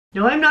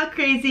No, I'm not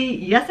crazy.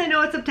 Yes, I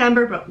know it's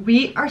September, but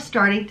we are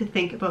starting to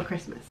think about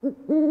Christmas.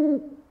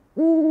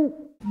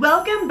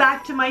 Welcome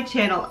back to my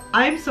channel.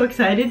 I'm so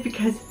excited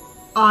because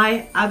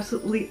I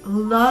absolutely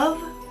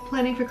love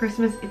planning for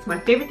Christmas. It's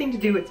my favorite thing to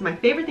do. It's my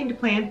favorite thing to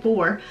plan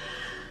for.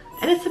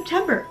 And it's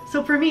September.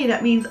 So for me,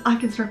 that means I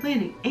can start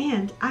planning.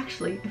 And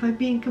actually, if I'm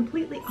being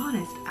completely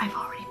honest, I've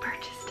already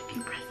purchased a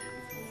few presents.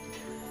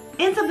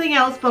 And something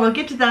else, but I'll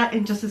get to that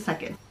in just a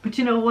second. But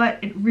you know what?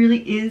 It really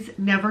is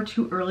never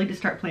too early to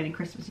start planning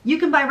Christmas. You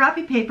can buy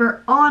wrapping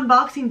paper on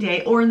Boxing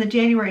Day or in the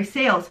January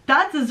sales.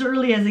 That's as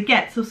early as it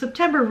gets, so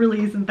September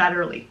really isn't that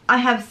early. I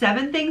have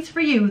 7 things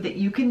for you that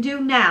you can do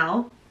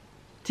now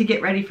to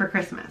get ready for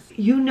Christmas.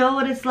 You know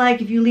what it's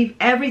like if you leave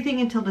everything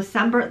until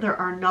December, there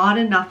are not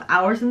enough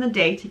hours in the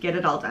day to get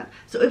it all done.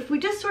 So if we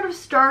just sort of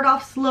start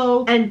off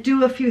slow and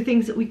do a few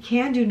things that we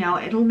can do now,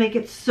 it'll make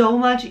it so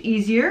much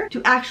easier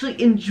to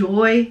actually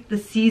enjoy the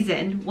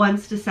season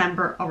once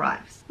December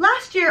arrives.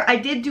 Last year I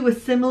did do a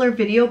similar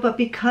video, but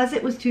because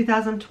it was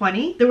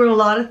 2020, there were a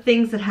lot of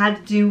things that had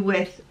to do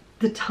with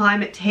the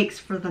time it takes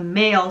for the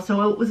mail.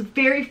 So it was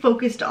very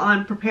focused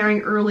on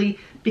preparing early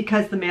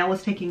because the mail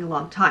was taking a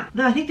long time.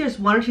 Though I think there's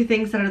 1 or 2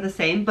 things that are the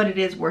same, but it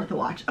is worth a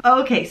watch.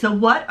 Okay, so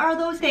what are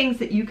those things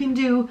that you can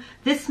do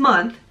this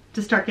month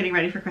to start getting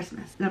ready for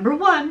Christmas? Number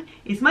 1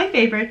 is my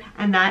favorite,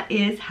 and that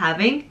is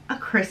having a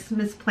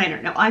Christmas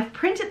planner. Now I've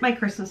printed my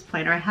Christmas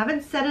planner. I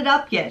haven't set it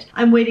up yet.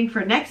 I'm waiting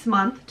for next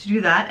month to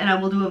do that, and I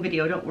will do a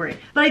video, don't worry.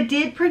 But I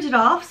did print it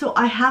off, so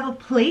I have a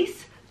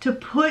place to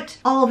put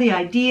all the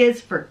ideas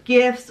for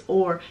gifts,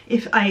 or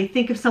if I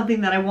think of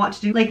something that I want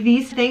to do, like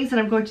these things that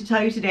I'm going to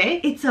tell you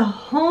today. It's a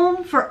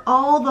home for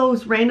all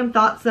those random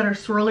thoughts that are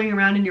swirling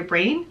around in your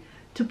brain,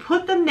 to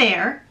put them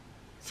there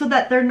so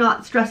that they're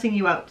not stressing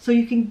you out, so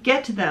you can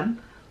get to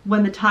them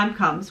when the time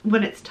comes,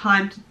 when it's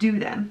time to do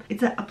them.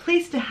 It's a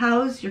place to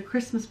house your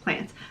Christmas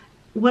plans.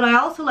 What I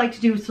also like to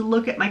do is to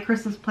look at my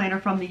Christmas planner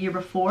from the year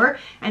before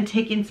and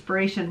take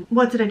inspiration.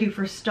 What did I do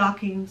for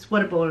stockings?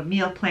 What about a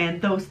meal plan?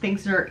 Those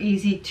things are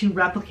easy to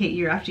replicate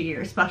year after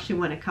year, especially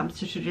when it comes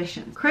to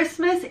traditions.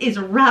 Christmas is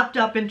wrapped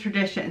up in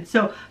tradition,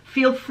 so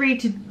feel free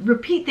to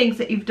repeat things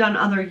that you've done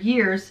other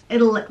years.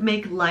 It'll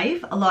make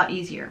life a lot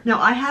easier. Now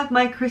I have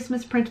my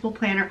Christmas printable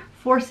planner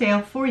for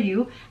sale for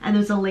you, and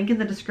there's a link in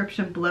the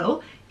description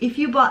below. If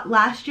you bought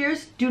last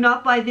year's, do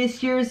not buy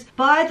this year's.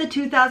 Buy the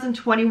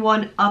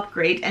 2021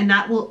 upgrade, and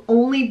that will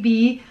only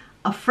be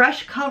a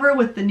fresh cover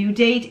with the new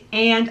date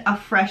and a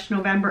fresh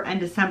November and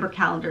December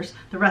calendars.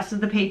 The rest of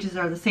the pages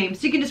are the same,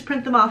 so you can just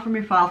print them off from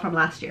your file from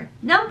last year.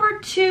 Number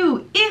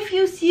 2, if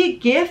you see a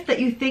gift that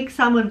you think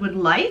someone would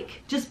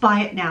like, just buy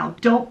it now.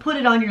 Don't put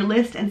it on your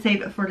list and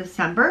save it for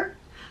December.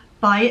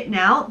 Buy it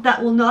now.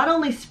 That will not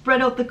only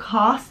spread out the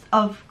cost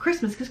of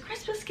Christmas, because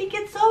Christmas can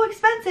get so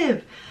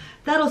expensive.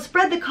 That'll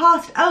spread the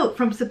cost out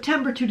from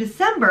September to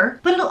December,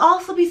 but it'll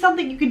also be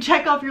something you can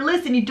check off your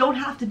list and you don't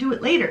have to do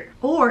it later.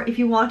 Or if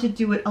you want to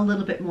do it a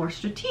little bit more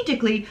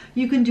strategically,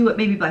 you can do it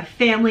maybe by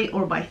family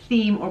or by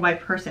theme or by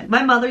person.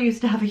 My mother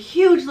used to have a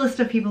huge list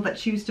of people that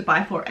she used to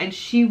buy for, and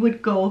she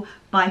would go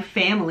by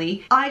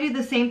family. I do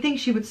the same thing.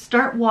 She would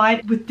start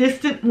wide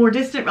with more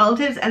distant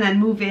relatives and then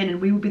move in,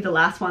 and we would be the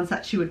last ones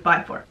that she would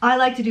buy for. I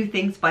like to do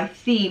things by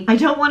theme. I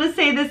don't want to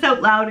say this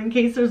out loud in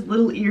case there's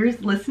little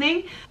ears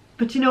listening,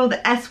 but you know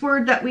the S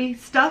word that we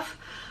stuff?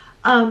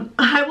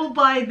 I will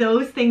buy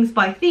those things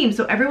by theme.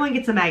 So everyone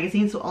gets a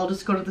magazine, so I'll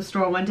just go to the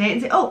store one day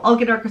and say, oh, I'll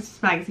get our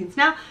Christmas magazines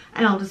now,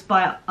 and I'll just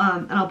buy,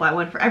 and I'll buy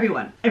one for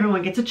everyone.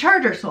 Everyone gets a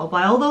charger, so I'll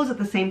buy all those at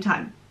the same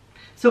time.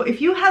 So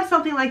if you have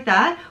something like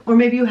that, or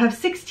maybe you have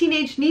 6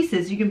 teenage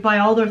nieces, you can buy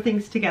all their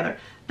things together,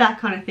 that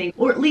kind of thing.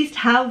 Or at least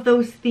have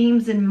those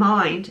themes in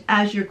mind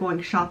as you're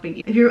going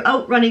shopping. If you're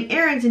out running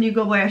errands and you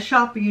go by a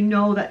shop where you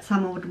know that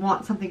someone would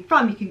want something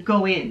from, you can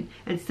go in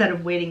instead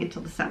of waiting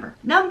until December.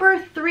 Number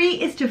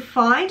 3 is to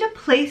find a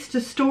place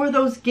to store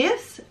those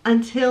gifts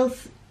until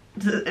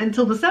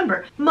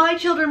December. My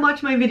children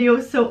watch my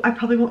videos, so I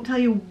probably won't tell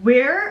you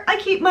where I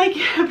keep my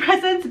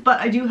presents, but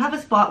I do have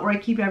a spot where I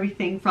keep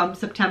everything from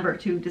September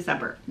to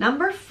December.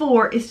 Number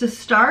 4 is to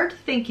start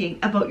thinking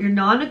about your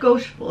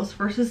non-negotiables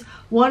versus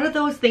what are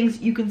those things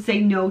you can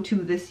say no to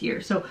this year.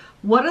 So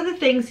what are the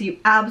things you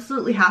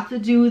absolutely have to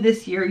do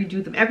this year? You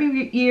do them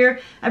every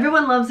year,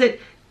 everyone loves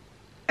it,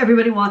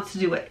 everybody wants to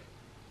do it.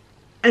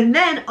 And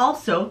then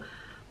also,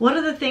 what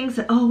are the things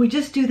that, oh, we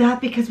just do that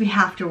because we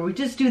have to, or we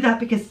just do that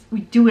because we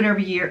do it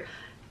every year?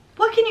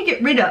 What can you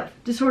get rid of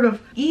to sort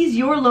of ease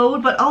your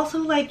load, but also,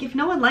 like, if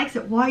no one likes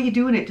it, why are you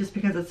doing it just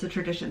because it's a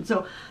tradition?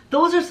 So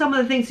those are some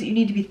of the things that you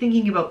need to be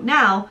thinking about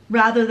now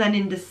rather than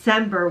in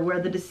December, where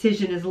the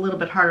decision is a little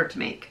bit harder to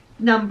make.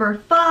 Number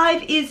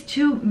 5 is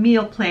to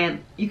meal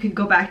plan. You can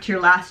go back to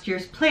your last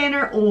year's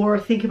planner or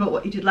think about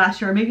what you did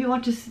last year, or maybe you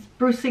want to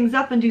spruce things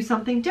up and do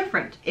something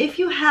different. If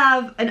you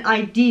have an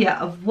idea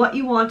of what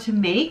you want to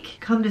make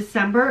come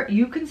December,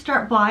 you can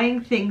start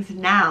buying things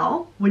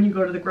now when you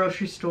go to the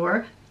grocery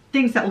store.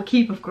 Things that will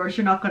keep, of course.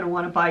 You're not going to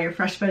want to buy your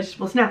fresh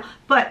vegetables now,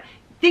 but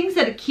things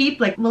that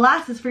keep, like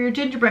molasses for your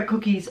gingerbread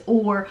cookies,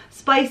 or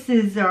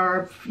spices,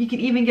 or you can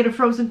even get a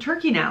frozen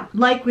turkey now.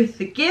 Like with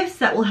the gifts,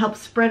 that will help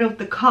spread out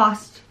the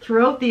cost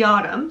throughout the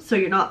autumn, so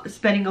you're not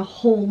spending a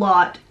whole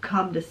lot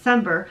come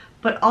December,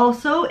 but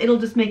also it'll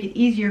just make it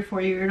easier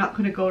for you. You're not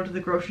going to go to the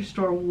grocery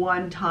store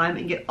one time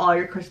and get all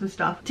your Christmas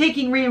stuff.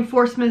 Taking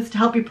reinforcements to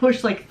help you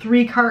push like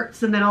 3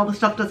 carts and then all the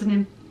stuff doesn't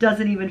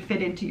even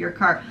fit into your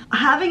cart.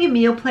 Having a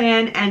meal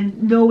plan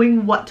and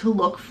knowing what to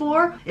look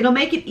for, it'll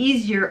make it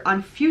easier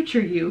on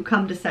future you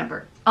come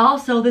December.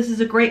 Also, this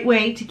is a great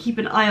way to keep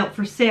an eye out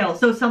for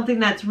sales. So something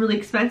that's really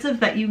expensive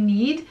that you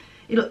need,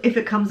 if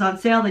it comes on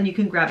sale, then you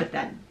can grab it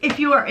then. If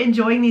you are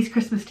enjoying these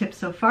Christmas tips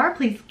so far,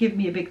 please give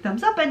me a big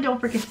thumbs up and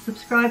don't forget to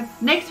subscribe.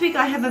 Next week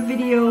I have a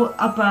video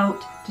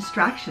about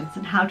distractions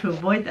and how to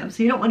avoid them,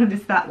 so you don't want to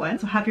miss that one.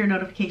 So have your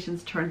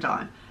notifications turned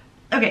on.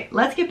 Okay,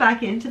 let's get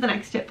back into the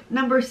next tip.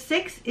 Number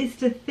 6 is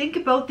to think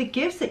about the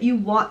gifts that you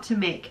want to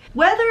make.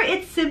 Whether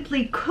it's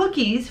simply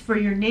cookies for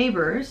your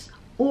neighbors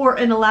or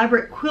an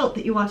elaborate quilt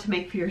that you want to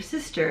make for your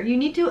sister, you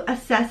need to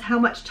assess how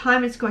much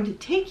time it's going to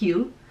take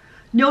you,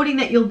 noting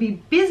that you'll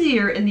be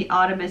busier in the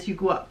autumn as you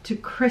go up to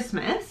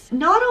Christmas.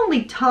 Not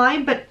only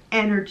time, but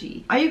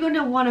energy. Are you going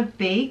to want to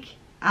bake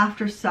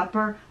after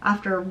supper,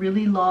 after a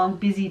really long,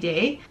 busy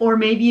day? Or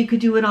maybe you could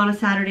do it on a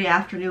Saturday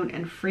afternoon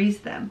and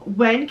freeze them.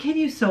 When can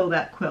you sew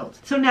that quilt?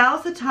 So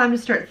now's the time to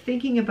start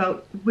thinking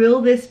about,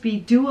 will this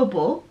be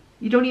doable?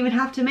 You don't even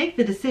have to make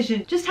the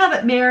decision. Just have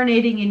it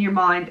marinating in your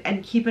mind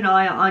and keep an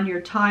eye on your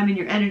time and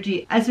your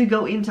energy as we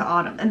go into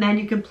autumn. And then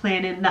you can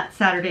plan in that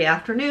Saturday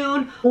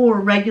afternoon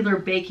or regular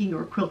baking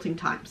or quilting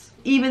times.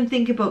 Even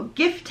think about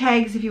gift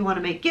tags if you want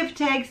to make gift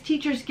tags,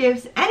 teacher's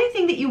gifts,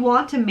 anything that you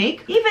want to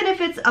make. Even if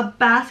it's a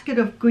basket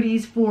of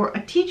goodies for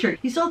a teacher,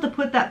 you still have to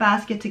put that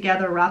basket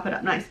together, wrap it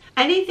up nice.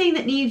 Anything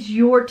that needs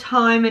your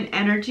time and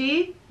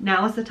energy,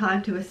 now is the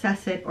time to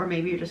assess it, or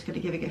maybe you're just going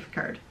to give a gift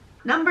card.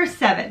 Number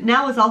 7,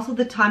 now is also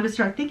the time to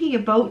start thinking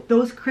about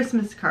those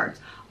Christmas cards.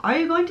 Are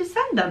you going to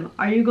send them?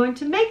 Are you going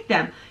to make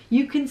them?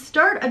 You can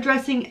start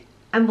addressing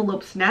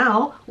envelopes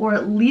now, or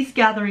at least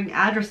gathering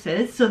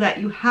addresses so that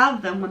you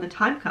have them when the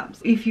time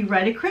comes. If you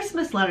write a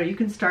Christmas letter, you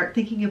can start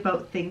thinking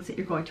about things that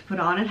you're going to put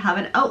on and have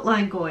an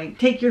outline going.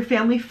 Take your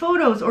family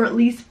photos, or at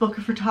least book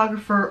a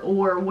photographer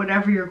or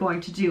whatever you're going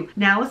to do.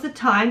 Now is the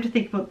time to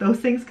think about those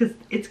things because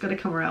it's going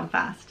to come around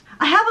fast.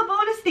 I have a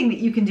bonus thing that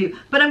you can do,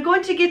 but I'm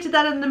going to get to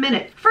that in a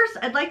minute. First,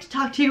 I'd like to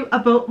talk to you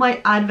about my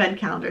advent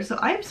calendar. So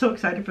I'm so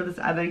excited for this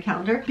advent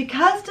calendar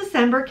because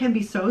December can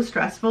be so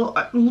stressful, or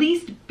at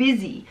least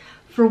busy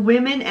for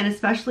women and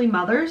especially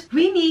mothers.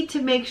 We need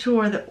to make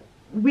sure that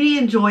we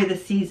enjoy the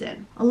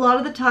season. A lot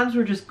of the times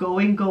we're just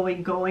going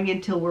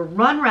until we're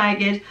run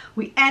ragged.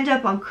 We end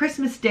up on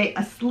Christmas Day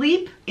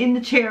asleep in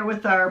the chair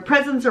with our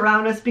presents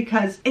around us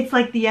because it's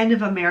like the end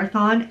of a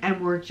marathon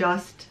and we're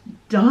just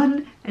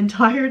done and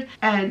tired,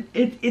 and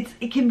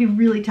it can be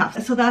really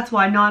tough. So that's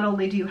why not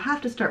only do you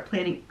have to start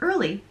planning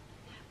early,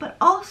 but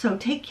also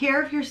take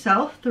care of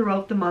yourself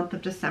throughout the month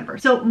of December.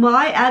 So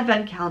my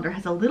advent calendar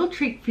has a little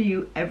treat for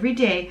you every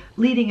day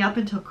leading up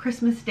until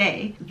Christmas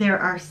Day. There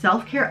are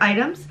self-care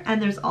items, and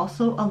there's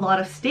also a lot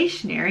of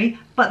stationery,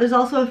 but there's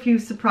also a few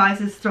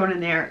surprises thrown in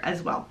there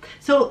as well.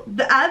 So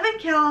the advent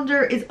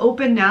calendar is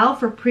open now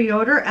for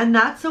pre-order, and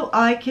that's so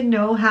I can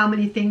know how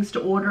many things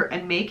to order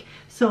and make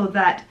so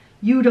that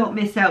you don't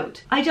miss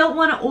out. I don't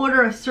want to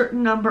order a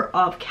certain number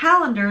of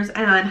calendars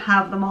and then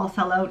have them all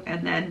sell out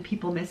and then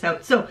people miss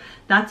out. So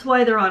that's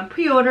why they're on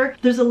pre-order.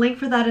 There's a link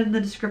for that in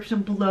the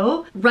description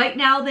below. Right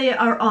now they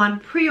are on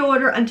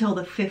pre-order until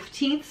the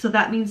 15th. So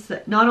that means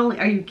that not only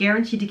are you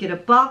guaranteed to get a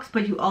box,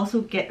 but you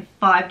also get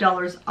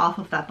 $5 off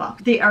of that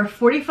box. They are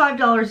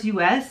 $45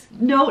 US.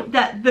 Note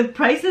that the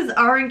prices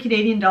are in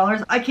Canadian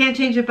dollars. I can't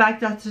change it back.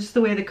 That's just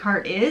the way the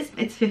cart is.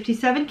 It's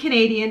 57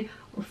 Canadian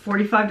or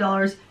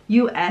 $45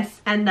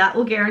 US, and that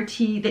will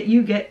guarantee that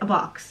you get a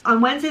box.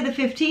 On Wednesday the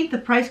 15th, the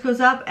price goes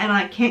up and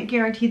I can't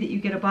guarantee that you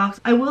get a box.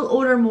 I will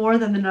order more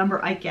than the number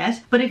I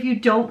get, but if you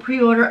don't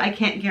pre-order, I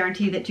can't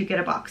guarantee that you get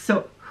a box.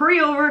 So hurry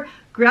over,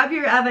 grab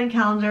your advent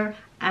calendar,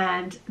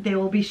 and they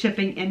will be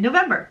shipping in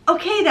November.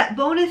 Okay, that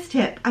bonus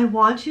tip. I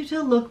want you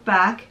to look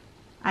back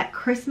at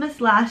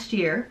Christmas last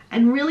year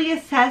and really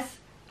assess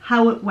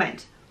how it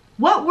went.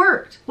 What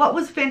worked? What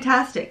was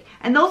fantastic?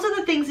 And those are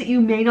the things that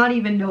you may not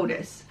even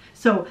notice.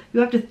 So you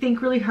have to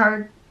think really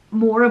hard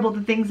more about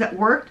the things that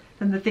worked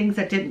than the things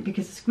that didn't,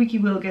 because the squeaky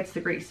wheel gets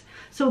the grease.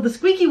 So the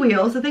squeaky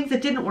wheels, the things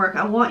that didn't work,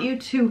 I want you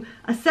to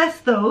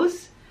assess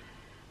those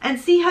and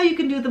see how you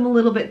can do them a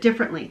little bit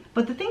differently.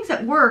 But the things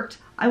that worked,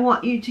 I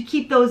want you to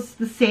keep those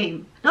the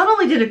same. Not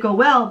only did it go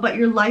well, but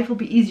your life will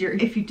be easier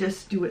if you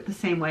just do it the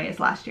same way as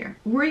last year.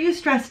 Were you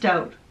stressed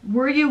out?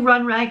 Were you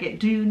run ragged?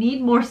 Do you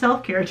need more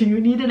self-care? Do you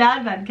need an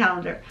advent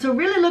calendar? So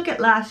really look at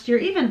last year,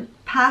 even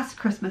past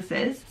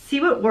Christmases, see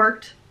what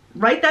worked,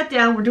 write that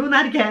down, we're doing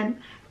that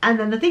again, and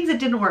then the things that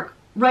didn't work,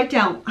 write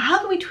down, how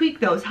can we tweak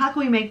those? How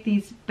can we make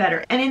these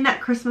better? And in that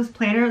Christmas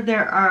planner,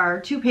 there are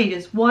 2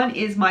 pages. One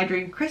is My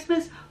Dream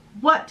Christmas.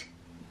 What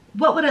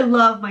what would I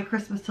love my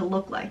Christmas to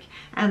look like?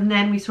 And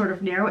then we sort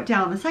of narrow it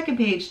down on the second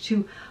page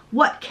to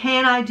what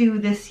can I do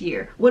this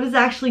year? What is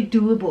actually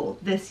doable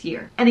this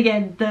year? And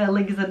again, the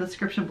link is in the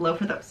description below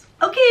for those.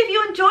 Okay, if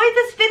you enjoyed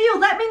this video,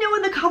 let me know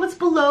in the comments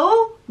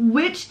below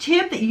which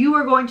tip that you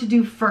are going to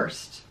do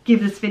first. Give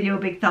this video a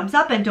big thumbs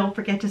up and don't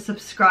forget to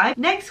subscribe.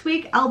 Next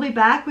week, I'll be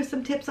back with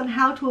some tips on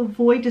how to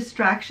avoid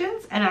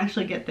distractions and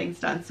actually get things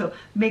done. So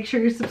make sure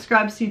you're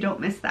subscribed so you don't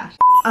miss that.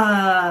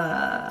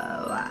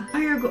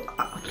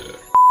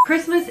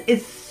 Christmas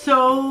is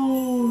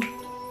so...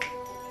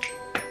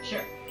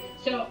 Sure.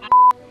 So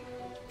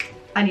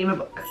I need my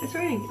book. It's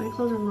raining. My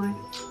clothes are mine.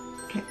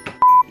 Okay.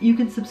 You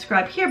can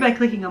subscribe here by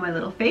clicking on my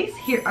little face.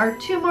 Here are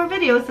 2 more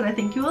videos that I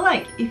think you will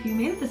like. If you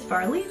made it this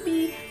far, leave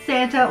me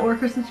Santa or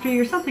Christmas tree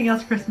or something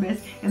else Christmas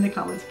in the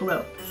comments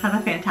below. Have a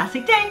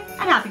fantastic day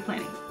and happy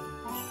planning.